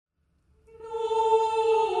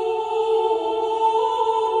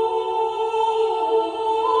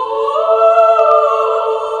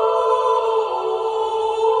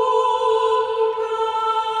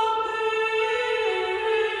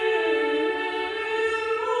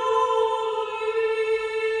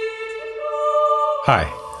Hi,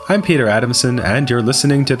 I'm Peter Adamson, and you're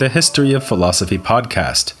listening to the History of Philosophy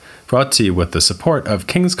podcast, brought to you with the support of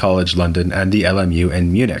King's College London and the LMU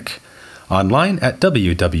in Munich, online at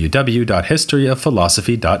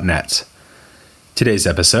www.historyofphilosophy.net. Today's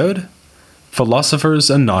episode, Philosophers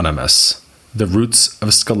Anonymous, the Roots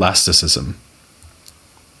of Scholasticism.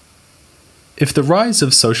 If the rise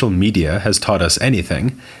of social media has taught us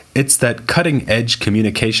anything, it's that cutting-edge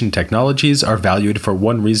communication technologies are valued for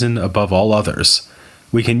one reason above all others.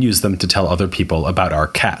 We can use them to tell other people about our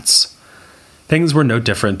cats. Things were no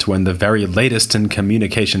different when the very latest in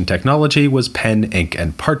communication technology was pen, ink,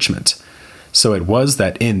 and parchment. So it was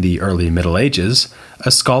that in the early Middle Ages,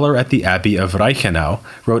 a scholar at the Abbey of Reichenau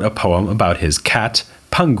wrote a poem about his cat,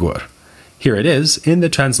 Pangur. Here it is, in the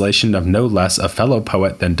translation of no less a fellow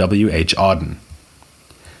poet than W.H. Auden.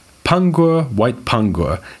 Pangur, white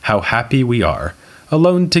Pangur, how happy we are,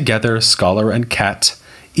 alone together, scholar and cat.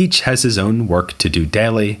 Each has his own work to do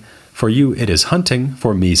daily. For you it is hunting,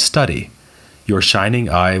 for me study. Your shining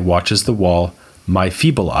eye watches the wall, my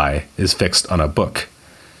feeble eye is fixed on a book.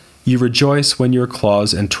 You rejoice when your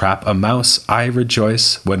claws entrap a mouse, I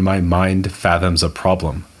rejoice when my mind fathoms a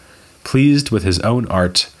problem. Pleased with his own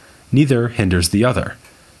art, neither hinders the other.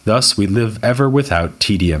 Thus we live ever without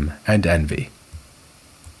tedium and envy.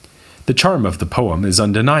 The charm of the poem is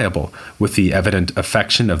undeniable, with the evident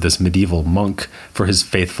affection of this medieval monk for his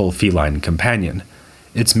faithful feline companion.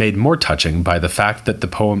 It's made more touching by the fact that the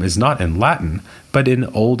poem is not in Latin, but in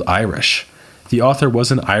Old Irish. The author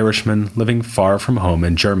was an Irishman living far from home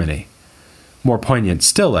in Germany. More poignant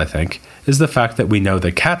still, I think, is the fact that we know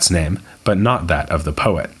the cat's name, but not that of the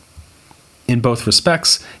poet. In both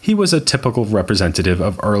respects, he was a typical representative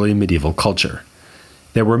of early medieval culture.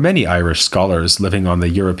 There were many Irish scholars living on the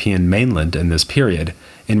European mainland in this period,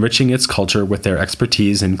 enriching its culture with their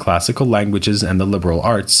expertise in classical languages and the liberal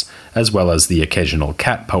arts, as well as the occasional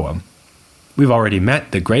cat poem. We've already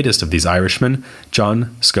met the greatest of these Irishmen,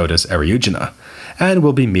 John Scotus Eriugena, and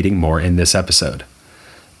we'll be meeting more in this episode.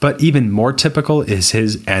 But even more typical is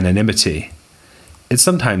his anonymity. It's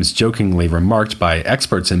sometimes jokingly remarked by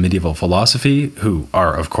experts in medieval philosophy, who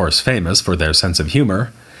are of course famous for their sense of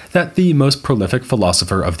humor, that the most prolific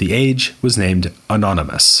philosopher of the age was named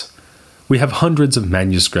Anonymous. We have hundreds of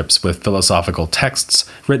manuscripts with philosophical texts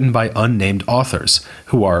written by unnamed authors,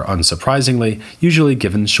 who are, unsurprisingly, usually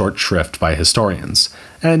given short shrift by historians,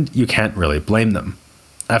 and you can't really blame them.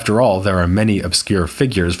 After all, there are many obscure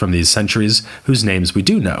figures from these centuries whose names we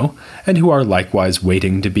do know, and who are likewise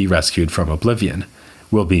waiting to be rescued from oblivion.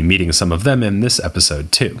 We'll be meeting some of them in this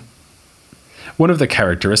episode too. One of the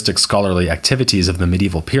characteristic scholarly activities of the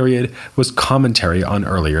medieval period was commentary on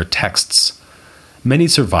earlier texts. Many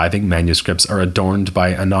surviving manuscripts are adorned by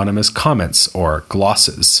anonymous comments or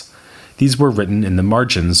glosses. These were written in the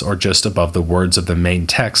margins or just above the words of the main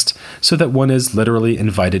text, so that one is literally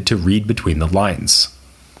invited to read between the lines.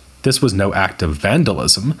 This was no act of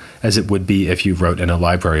vandalism, as it would be if you wrote in a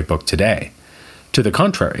library book today. To the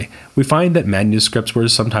contrary, we find that manuscripts were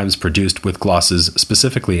sometimes produced with glosses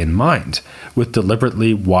specifically in mind, with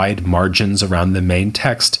deliberately wide margins around the main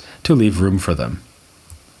text to leave room for them.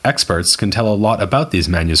 Experts can tell a lot about these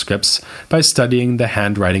manuscripts by studying the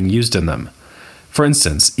handwriting used in them. For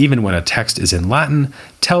instance, even when a text is in Latin,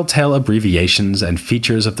 telltale abbreviations and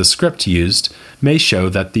features of the script used may show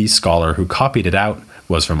that the scholar who copied it out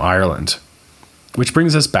was from Ireland. Which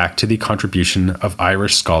brings us back to the contribution of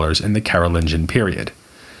Irish scholars in the Carolingian period.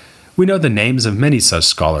 We know the names of many such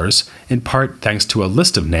scholars, in part thanks to a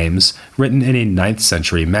list of names written in a 9th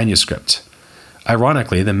century manuscript.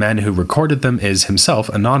 Ironically, the man who recorded them is himself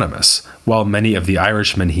anonymous, while many of the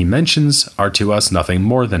Irishmen he mentions are to us nothing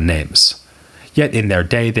more than names. Yet in their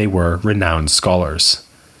day they were renowned scholars.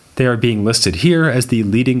 They are being listed here as the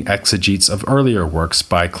leading exegetes of earlier works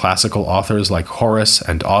by classical authors like Horace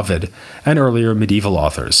and Ovid, and earlier medieval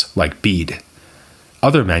authors like Bede.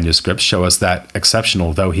 Other manuscripts show us that,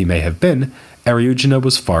 exceptional though he may have been, Eriugena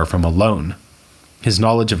was far from alone. His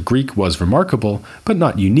knowledge of Greek was remarkable, but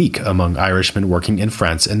not unique among Irishmen working in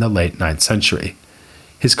France in the late 9th century.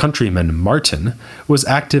 His countryman Martin was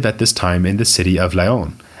active at this time in the city of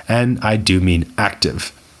Laon, and I do mean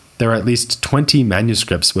active. There are at least 20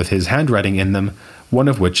 manuscripts with his handwriting in them, one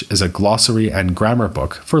of which is a glossary and grammar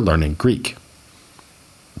book for learning Greek.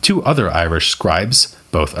 Two other Irish scribes,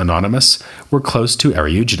 both anonymous, were close to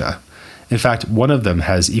Eriugena. In fact, one of them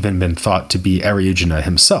has even been thought to be Eriugena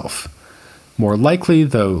himself. More likely,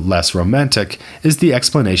 though less romantic, is the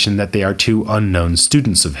explanation that they are two unknown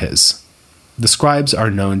students of his. The scribes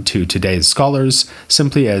are known to today's scholars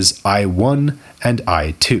simply as I-1 and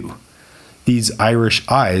I-2. These Irish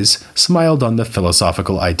eyes smiled on the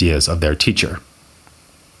philosophical ideas of their teacher.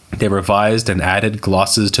 They revised and added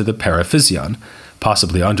glosses to the Paraphysion,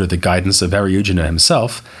 possibly under the guidance of Eriugena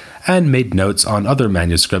himself, and made notes on other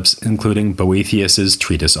manuscripts, including Boethius's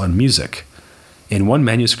treatise on music. In one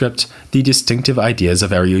manuscript, the distinctive ideas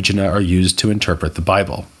of Eriugena are used to interpret the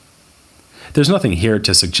Bible. There's nothing here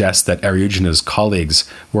to suggest that Eriugena's colleagues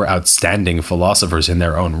were outstanding philosophers in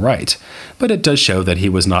their own right, but it does show that he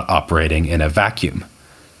was not operating in a vacuum.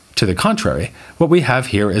 To the contrary, what we have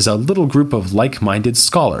here is a little group of like-minded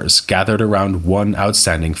scholars gathered around one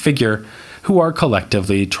outstanding figure who are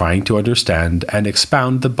collectively trying to understand and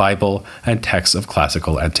expound the Bible and texts of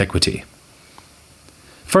classical antiquity.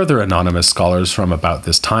 Further anonymous scholars from about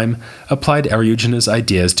this time applied Eriugena's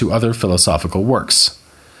ideas to other philosophical works.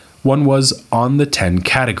 One was On the 10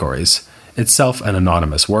 Categories, itself an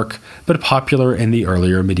anonymous work, but popular in the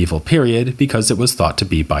earlier medieval period because it was thought to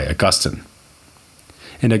be by Augustine.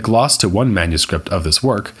 In a gloss to one manuscript of this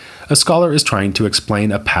work, a scholar is trying to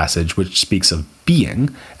explain a passage which speaks of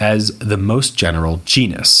being as the most general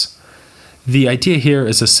genus. The idea here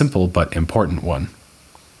is a simple but important one.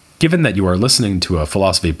 Given that you are listening to a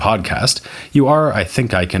philosophy podcast, you are, I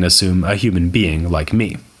think I can assume, a human being like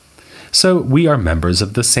me. So we are members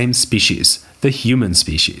of the same species, the human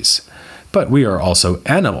species. But we are also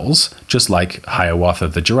animals, just like Hiawatha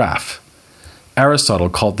the giraffe. Aristotle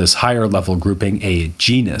called this higher-level grouping a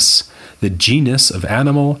genus. The genus of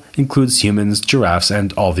animal includes humans, giraffes,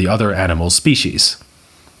 and all the other animal species.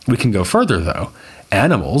 We can go further, though.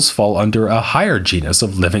 Animals fall under a higher genus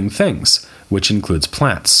of living things, which includes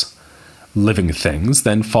plants. Living things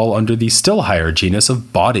then fall under the still higher genus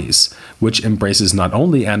of bodies, which embraces not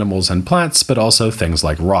only animals and plants, but also things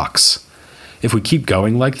like rocks. If we keep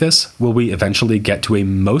going like this, will we eventually get to a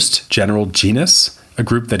most general genus? A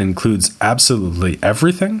group that includes absolutely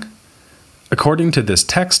everything? According to this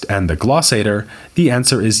text and the glossator, the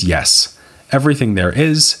answer is yes. Everything there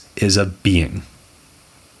is a being.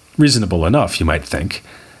 Reasonable enough, you might think.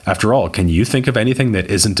 After all, can you think of anything that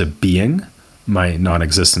isn't a being? My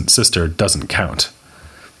non-existent sister doesn't count.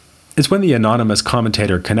 It's when the anonymous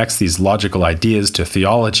commentator connects these logical ideas to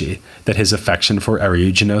theology that his affection for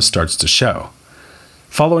Eriugena starts to show.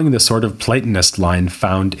 Following the sort of Platonist line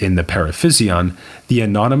found in the Paraphysion, the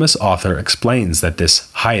anonymous author explains that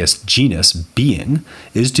this highest genus, being,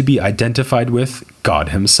 is to be identified with God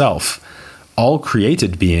himself. All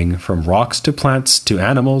created being, from rocks to plants to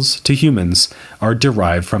animals to humans, are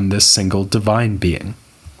derived from this single divine being.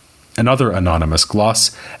 Another anonymous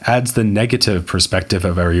gloss adds the negative perspective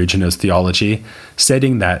of Eriugena's theology,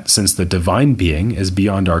 stating that since the divine being is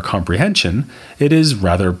beyond our comprehension, it is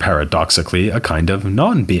rather paradoxically a kind of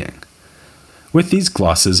non-being. With these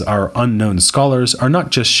glosses, our unknown scholars are not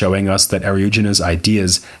just showing us that Eriugena's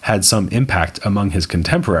ideas had some impact among his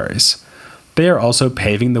contemporaries. They are also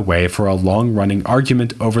paving the way for a long-running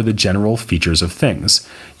argument over the general features of things,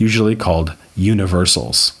 usually called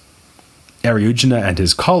universals. Eriugena and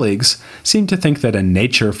his colleagues seem to think that a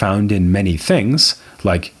nature found in many things,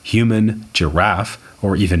 like human, giraffe,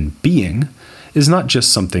 or even being, is not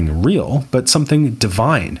just something real, but something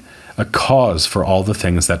divine, a cause for all the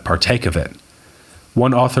things that partake of it.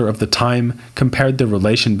 One author of the time compared the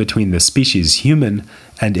relation between the species human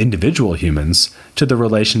and individual humans to the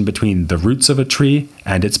relation between the roots of a tree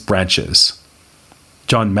and its branches.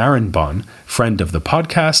 John Marenbon, friend of the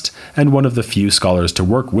podcast and one of the few scholars to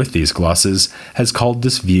work with these glosses, has called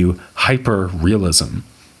this view hyper-realism,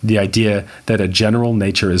 the idea that a general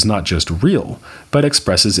nature is not just real, but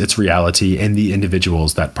expresses its reality in the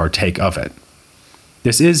individuals that partake of it.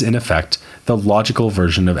 This is, in effect, the logical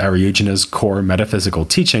version of Eriugena's core metaphysical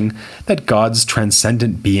teaching that God's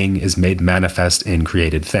transcendent being is made manifest in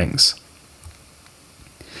created things.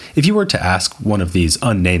 If you were to ask one of these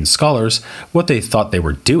unnamed scholars what they thought they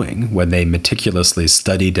were doing when they meticulously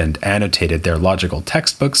studied and annotated their logical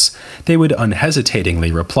textbooks, they would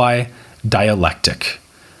unhesitatingly reply, dialectic.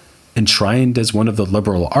 Enshrined as one of the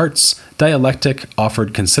liberal arts, dialectic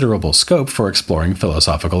offered considerable scope for exploring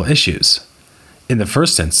philosophical issues. In the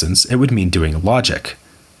first instance, it would mean doing logic.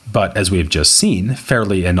 But as we've just seen,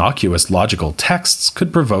 fairly innocuous logical texts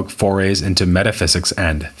could provoke forays into metaphysics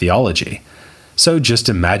and theology. So just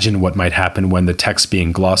imagine what might happen when the texts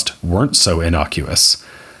being glossed weren't so innocuous.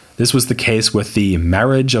 This was the case with the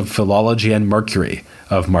Marriage of Philology and Mercury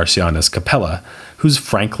of Marcianus Capella, whose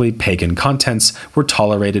frankly pagan contents were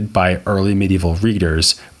tolerated by early medieval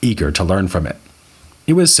readers eager to learn from it.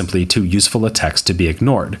 It was simply too useful a text to be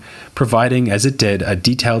ignored, providing as it did a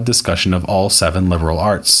detailed discussion of all 7 liberal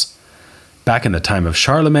arts. Back in the time of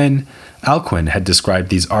Charlemagne, Alcuin had described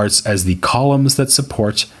these arts as the columns that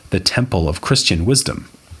support the temple of Christian wisdom.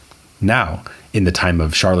 Now, in the time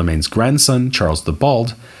of Charlemagne's grandson, Charles the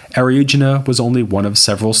Bald, Eriugena was only one of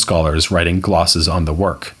several scholars writing glosses on the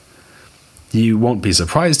work. You won't be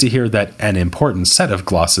surprised to hear that an important set of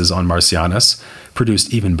glosses on Marcianus,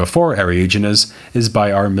 produced even before Eriugena's, is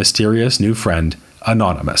by our mysterious new friend,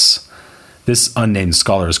 Anonymous. This unnamed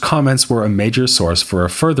scholar's comments were a major source for a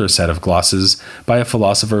further set of glosses by a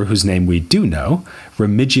philosopher whose name we do know,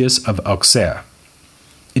 Remigius of Auxerre.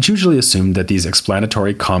 It's usually assumed that these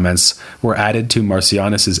explanatory comments were added to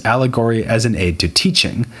Marcianus's allegory as an aid to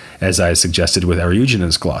teaching, as I suggested with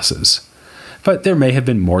Eriugena's glosses. But there may have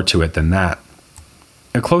been more to it than that.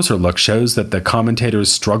 A closer look shows that the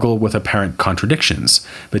commentators struggle with apparent contradictions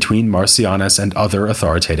between Marcianus and other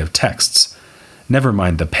authoritative texts. Never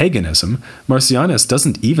mind the paganism, Marcianus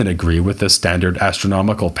doesn't even agree with the standard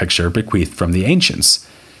astronomical picture bequeathed from the ancients.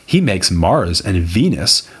 He makes Mars and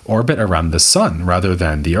Venus orbit around the sun rather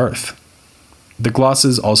than the Earth. The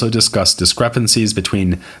glosses also discuss discrepancies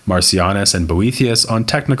between Marcianus and Boethius on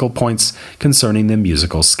technical points concerning the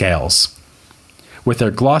musical scales. With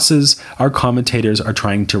their glosses, our commentators are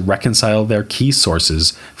trying to reconcile their key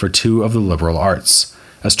sources for two of the liberal arts,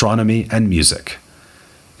 astronomy and music.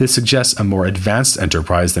 This suggests a more advanced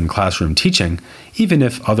enterprise than classroom teaching, even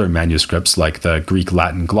if other manuscripts like the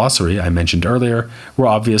Greek-Latin glossary I mentioned earlier were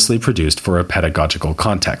obviously produced for a pedagogical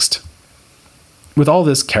context. With all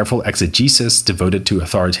this careful exegesis devoted to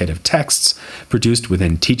authoritative texts, produced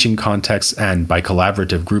within teaching contexts and by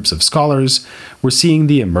collaborative groups of scholars, we're seeing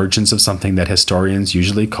the emergence of something that historians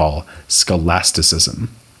usually call scholasticism.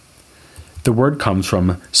 The word comes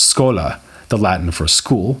from schola, the Latin for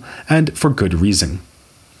school, and for good reason.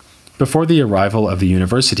 Before the arrival of the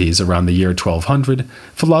universities around the year 1200,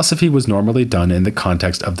 philosophy was normally done in the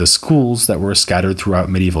context of the schools that were scattered throughout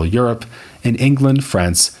medieval Europe, in England,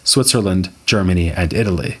 France, Switzerland, Germany, and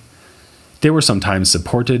Italy. They were sometimes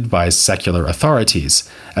supported by secular authorities,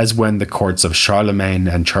 as when the courts of Charlemagne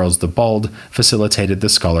and Charles the Bald facilitated the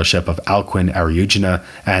scholarship of Alcuin, Eriugena,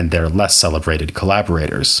 and their less celebrated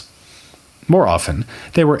collaborators. More often,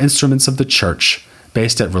 they were instruments of the church,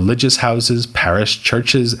 based at religious houses, parish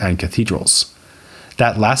churches, and cathedrals.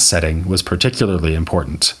 That last setting was particularly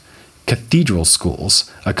important. Cathedral schools,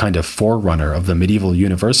 a kind of forerunner of the medieval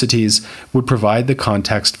universities, would provide the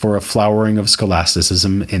context for a flowering of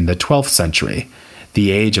scholasticism in the 12th century,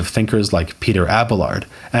 the age of thinkers like Peter Abelard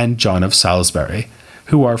and John of Salisbury,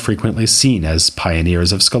 who are frequently seen as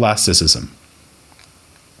pioneers of scholasticism.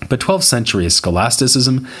 But 12th century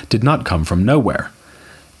scholasticism did not come from nowhere.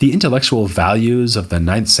 The intellectual values of the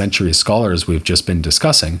 9th century scholars we've just been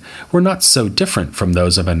discussing were not so different from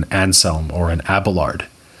those of an Anselm or an Abelard.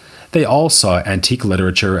 They all saw antique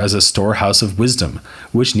literature as a storehouse of wisdom,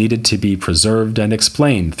 which needed to be preserved and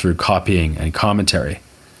explained through copying and commentary.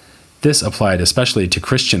 This applied especially to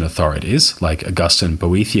Christian authorities like Augustine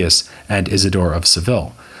Boethius and Isidore of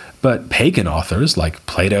Seville, but pagan authors like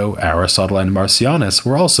Plato, Aristotle, and Marcianus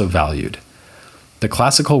were also valued. The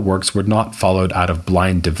classical works were not followed out of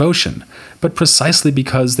blind devotion, but precisely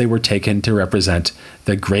because they were taken to represent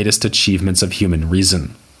the greatest achievements of human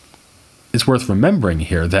reason. It's worth remembering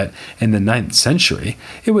here that in the 9th century,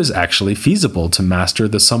 it was actually feasible to master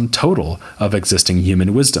the sum total of existing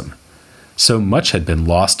human wisdom. So much had been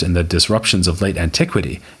lost in the disruptions of late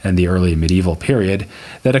antiquity and the early medieval period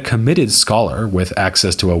that a committed scholar with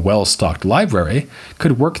access to a well-stocked library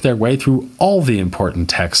could work their way through all the important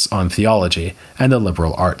texts on theology and the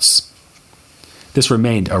liberal arts. This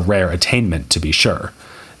remained a rare attainment, to be sure.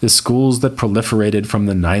 The schools that proliferated from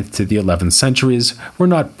the 9th to the 11th centuries were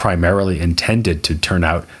not primarily intended to turn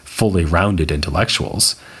out fully rounded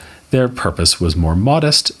intellectuals. Their purpose was more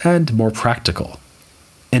modest and more practical.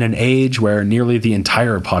 In an age where nearly the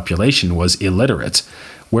entire population was illiterate,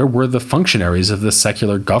 where were the functionaries of the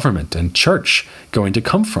secular government and church going to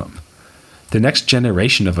come from? The next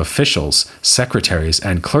generation of officials, secretaries,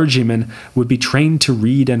 and clergymen would be trained to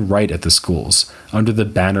read and write at the schools, under the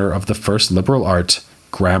banner of the first liberal art,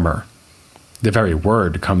 grammar. The very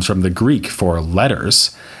word comes from the Greek for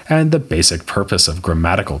letters, and the basic purpose of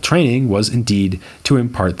grammatical training was indeed to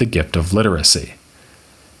impart the gift of literacy.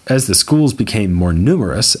 As the schools became more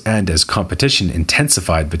numerous and as competition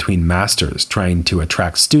intensified between masters trying to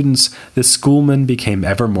attract students, the schoolmen became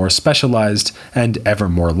ever more specialized and ever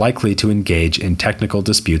more likely to engage in technical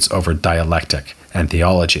disputes over dialectic and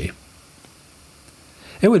theology.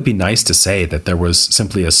 It would be nice to say that there was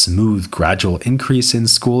simply a smooth, gradual increase in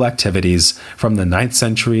school activities from the 9th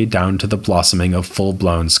century down to the blossoming of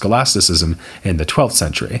full-blown scholasticism in the 12th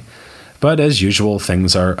century, but as usual,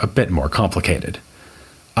 things are a bit more complicated.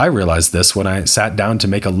 I realized this when I sat down to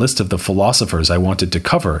make a list of the philosophers I wanted to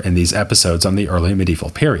cover in these episodes on the early medieval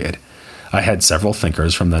period, I had several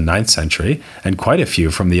thinkers from the 9th century and quite a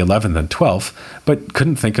few from the 11th and 12th, but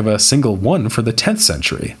couldn't think of a single one for the 10th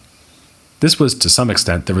century. This was to some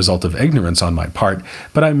extent the result of ignorance on my part,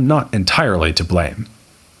 but I'm not entirely to blame.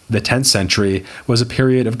 The 10th century was a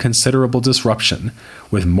period of considerable disruption,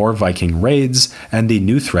 with more Viking raids and the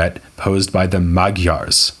new threat posed by the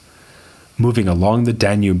Magyars. Moving along the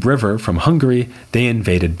Danube River from Hungary, they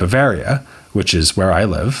invaded Bavaria, which is where I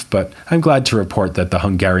live, but I'm glad to report that the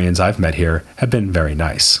Hungarians I've met here have been very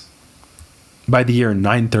nice. By the year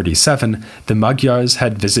 937, the Magyars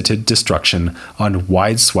had visited destruction on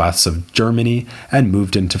wide swaths of Germany and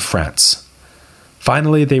moved into France.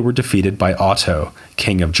 Finally, they were defeated by Otto,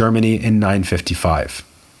 King of Germany, in 955.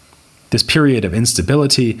 This period of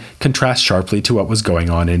instability contrasts sharply to what was going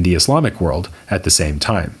on in the Islamic world at the same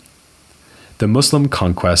time. The Muslim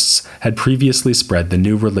conquests had previously spread the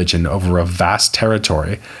new religion over a vast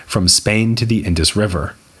territory from Spain to the Indus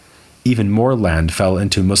River. Even more land fell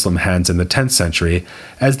into Muslim hands in the 10th century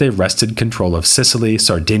as they wrested control of Sicily,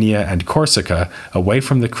 Sardinia, and Corsica away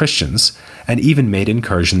from the Christians, and even made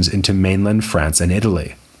incursions into mainland France and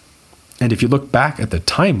Italy. And if you look back at the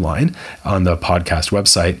timeline on the podcast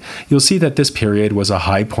website, you'll see that this period was a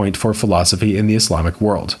high point for philosophy in the Islamic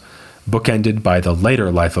world, bookended by the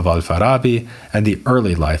later life of Al-Farabi and the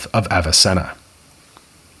early life of Avicenna.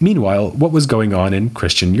 Meanwhile, what was going on in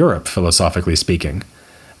Christian Europe, philosophically speaking?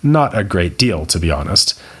 Not a great deal, to be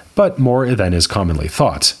honest, but more than is commonly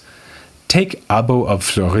thought. Take Abbo of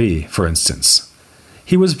Fleury, for instance.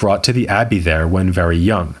 He was brought to the abbey there when very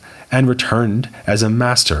young, and returned as a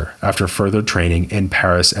master after further training in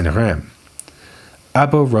Paris and Rheims.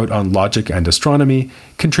 Abbo wrote on logic and astronomy,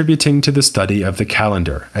 contributing to the study of the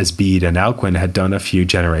calendar, as Bede and Alcuin had done a few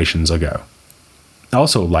generations ago.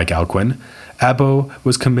 Also, like Alcuin, Abbo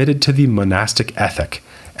was committed to the monastic ethic,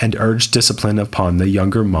 and urged discipline upon the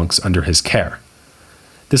younger monks under his care.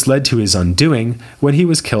 This led to his undoing when he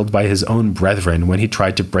was killed by his own brethren when he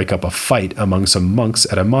tried to break up a fight among some monks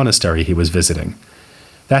at a monastery he was visiting.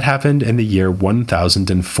 That happened in the year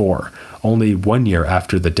 1004, only 1 year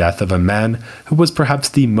after the death of a man who was perhaps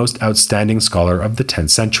the most outstanding scholar of the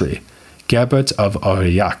 10th century, Gerbert of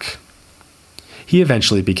Aurillac. He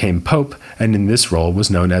eventually became pope, and in this role was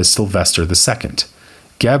known as Sylvester II.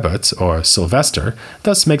 Gerbert, or Sylvester,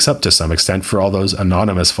 thus makes up to some extent for all those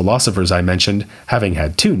anonymous philosophers I mentioned having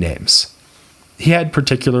had two names. He had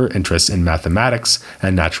particular interests in mathematics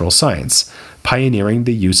and natural science, pioneering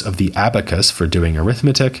the use of the abacus for doing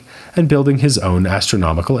arithmetic and building his own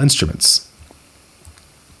astronomical instruments.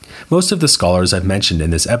 Most of the scholars I've mentioned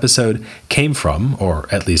in this episode came from, or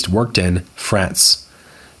at least worked in, France.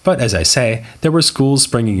 But as I say, there were schools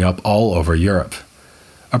springing up all over Europe.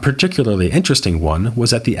 A particularly interesting one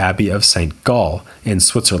was at the Abbey of St. Gall in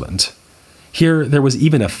Switzerland. Here there was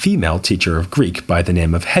even a female teacher of Greek by the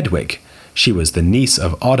name of Hedwig. She was the niece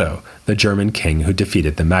of Otto, the German king who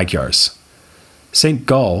defeated the Magyars. St.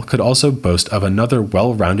 Gall could also boast of another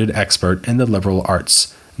well-rounded expert in the liberal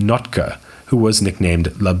arts, Notke, who was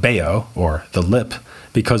nicknamed Labeo, or the Lip,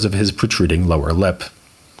 because of his protruding lower lip.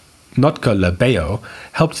 Notke Labeo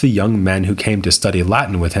helped the young men who came to study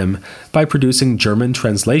Latin with him by producing German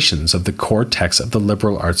translations of the core texts of the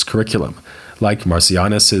liberal arts curriculum, like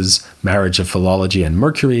Marcianus's Marriage of Philology and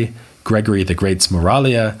Mercury, Gregory the Great's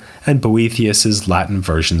Moralia, and Boethius's Latin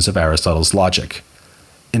versions of Aristotle's Logic.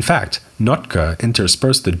 In fact, Notke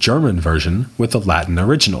interspersed the German version with the Latin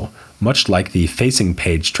original, much like the facing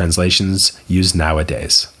page translations used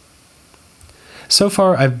nowadays. So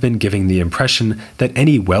far, I've been giving the impression that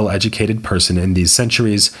any well-educated person in these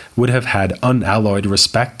centuries would have had unalloyed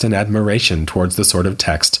respect and admiration towards the sort of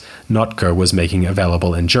text Notke was making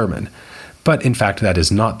available in German, but in fact that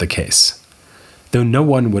is not the case. Though no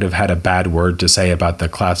one would have had a bad word to say about the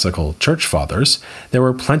classical church fathers, there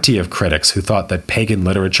were plenty of critics who thought that pagan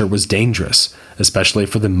literature was dangerous, especially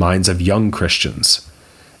for the minds of young Christians.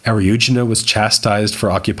 Eriugena was chastised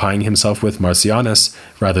for occupying himself with Marcianus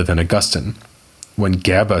rather than Augustine. When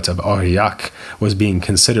Gerbert of Aurillac was being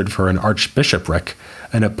considered for an archbishopric,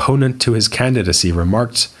 an opponent to his candidacy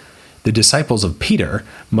remarked, "The disciples of Peter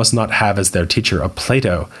must not have as their teacher a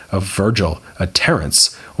Plato, a Virgil, a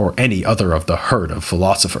Terence, or any other of the herd of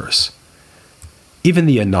philosophers." Even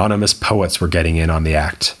the anonymous poets were getting in on the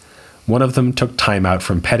act. One of them took time out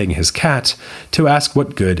from petting his cat to ask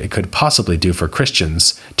what good it could possibly do for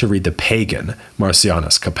Christians to read the pagan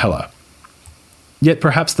Marcianus Capella. Yet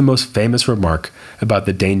perhaps the most famous remark about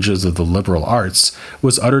the dangers of the liberal arts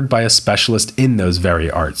was uttered by a specialist in those very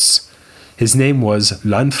arts. His name was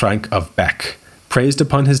Lanfranc of Bec, praised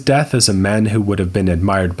upon his death as a man who would have been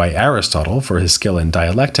admired by Aristotle for his skill in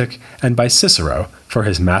dialectic and by Cicero for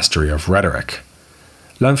his mastery of rhetoric.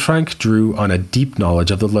 Lanfranc drew on a deep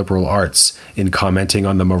knowledge of the liberal arts in commenting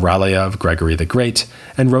on the Moralia of Gregory the Great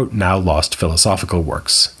and wrote now-lost philosophical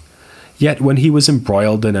works. Yet when he was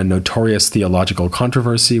embroiled in a notorious theological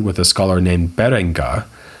controversy with a scholar named Berengar,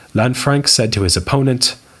 Lanfranc said to his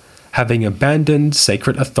opponent, "Having abandoned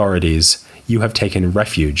sacred authorities, you have taken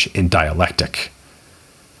refuge in dialectic."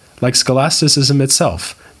 Like scholasticism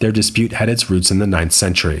itself, their dispute had its roots in the 9th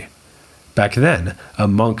century. Back then, a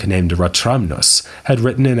monk named Ratramnus had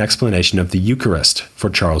written an explanation of the Eucharist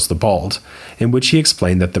for Charles the Bald, in which he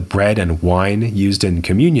explained that the bread and wine used in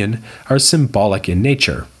communion are symbolic in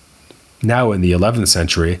nature. Now in the 11th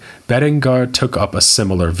century, Berengar took up a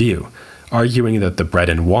similar view, arguing that the bread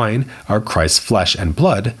and wine are Christ's flesh and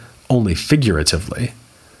blood, only figuratively.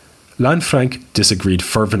 Lanfranc disagreed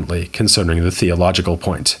fervently concerning the theological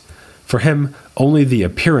point. For him, only the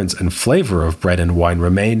appearance and flavor of bread and wine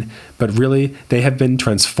remain, but really they have been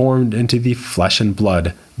transformed into the flesh and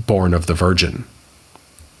blood born of the Virgin.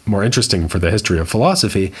 More interesting for the history of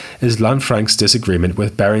philosophy is Lanfranc's disagreement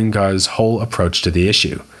with Berengar's whole approach to the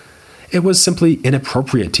issue. It was simply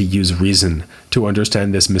inappropriate to use reason to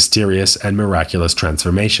understand this mysterious and miraculous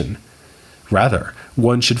transformation. Rather,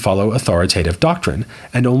 one should follow authoritative doctrine,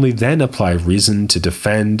 and only then apply reason to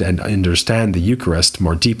defend and understand the Eucharist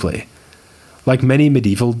more deeply. Like many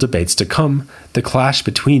medieval debates to come, the clash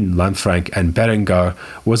between Lanfranc and Berengar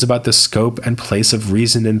was about the scope and place of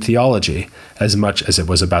reason in theology, as much as it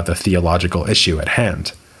was about the theological issue at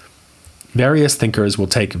hand. Various thinkers will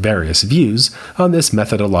take various views on this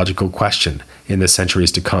methodological question in the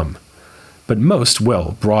centuries to come, but most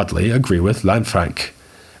will broadly agree with Lanfranc.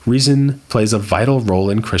 Reason plays a vital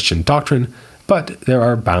role in Christian doctrine, but there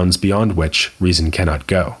are bounds beyond which reason cannot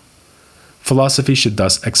go. Philosophy should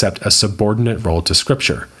thus accept a subordinate role to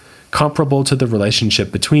Scripture, comparable to the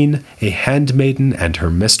relationship between a handmaiden and her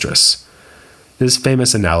mistress. This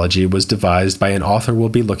famous analogy was devised by an author we'll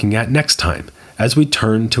be looking at next time, as we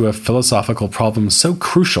turn to a philosophical problem so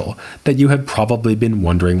crucial that you have probably been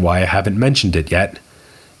wondering why I haven't mentioned it yet.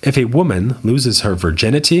 If a woman loses her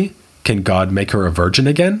virginity, can God make her a virgin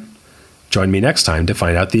again? Join me next time to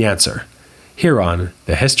find out the answer, here on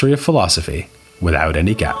The History of Philosophy Without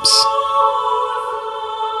Any Gaps.